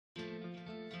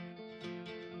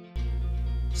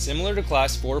Similar to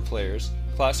Class 4 players,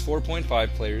 Class 4.5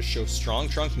 players show strong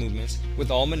trunk movements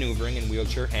with all maneuvering and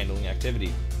wheelchair handling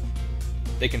activity.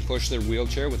 They can push their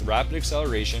wheelchair with rapid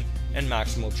acceleration and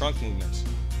maximal trunk movements.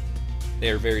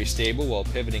 They are very stable while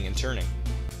pivoting and turning.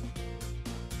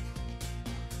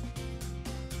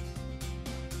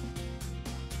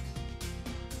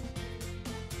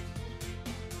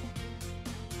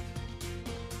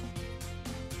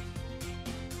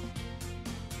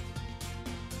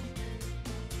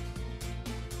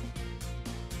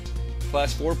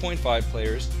 Class 4.5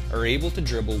 players are able to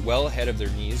dribble well ahead of their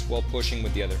knees while pushing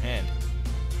with the other hand.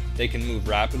 They can move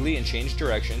rapidly and change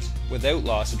directions without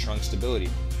loss of trunk stability.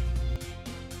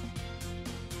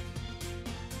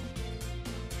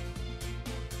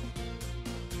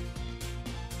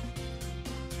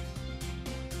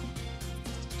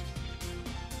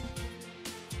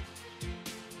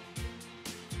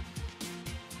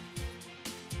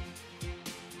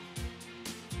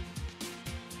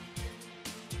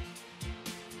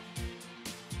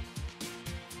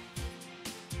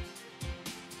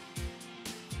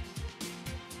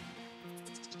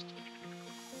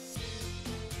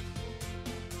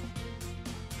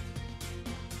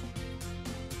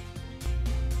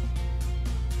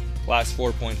 Class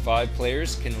 4.5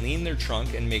 players can lean their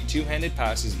trunk and make two-handed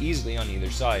passes easily on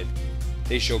either side.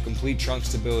 They show complete trunk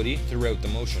stability throughout the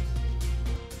motion.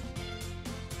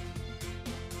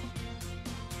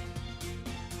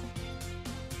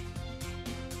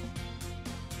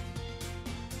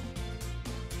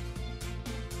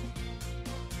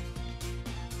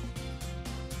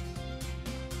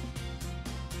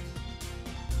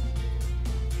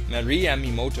 Marie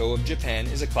Yamamoto of Japan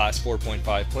is a Class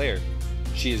 4.5 player.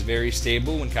 She is very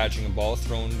stable when catching a ball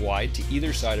thrown wide to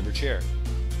either side of her chair.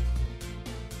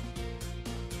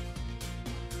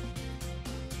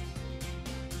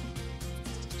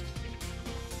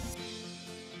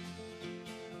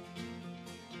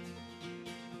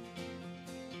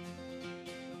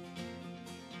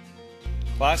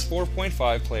 Class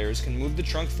 4.5 players can move the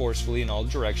trunk forcefully in all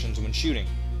directions when shooting,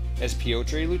 as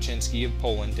Piotr Luczynski of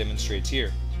Poland demonstrates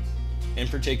here. In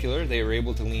particular, they are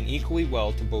able to lean equally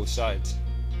well to both sides.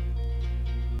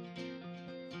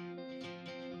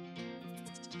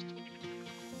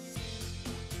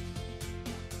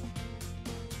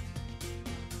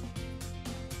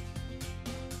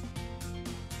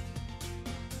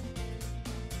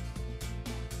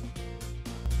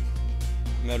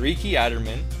 Marieke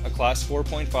Adermann, a Class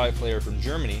 4.5 player from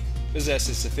Germany,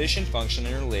 possesses sufficient function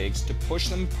in her legs to push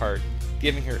them apart,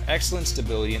 giving her excellent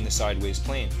stability in the sideways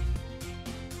plane.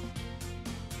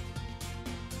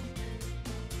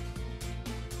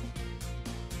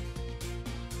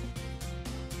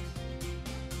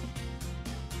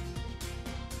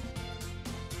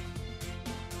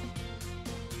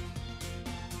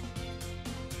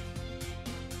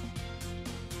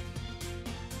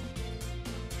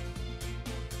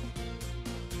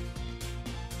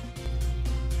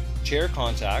 Chair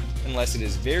contact, unless it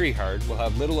is very hard, will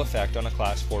have little effect on a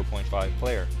Class 4.5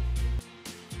 player.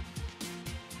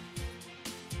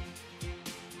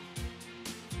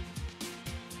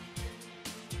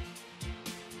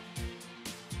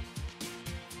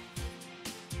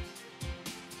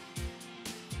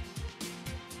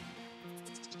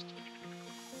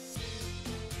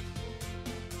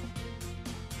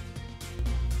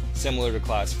 Similar to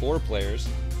Class 4 players,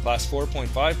 Class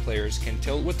 4.5 players can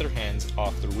tilt with their hands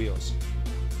off their wheels.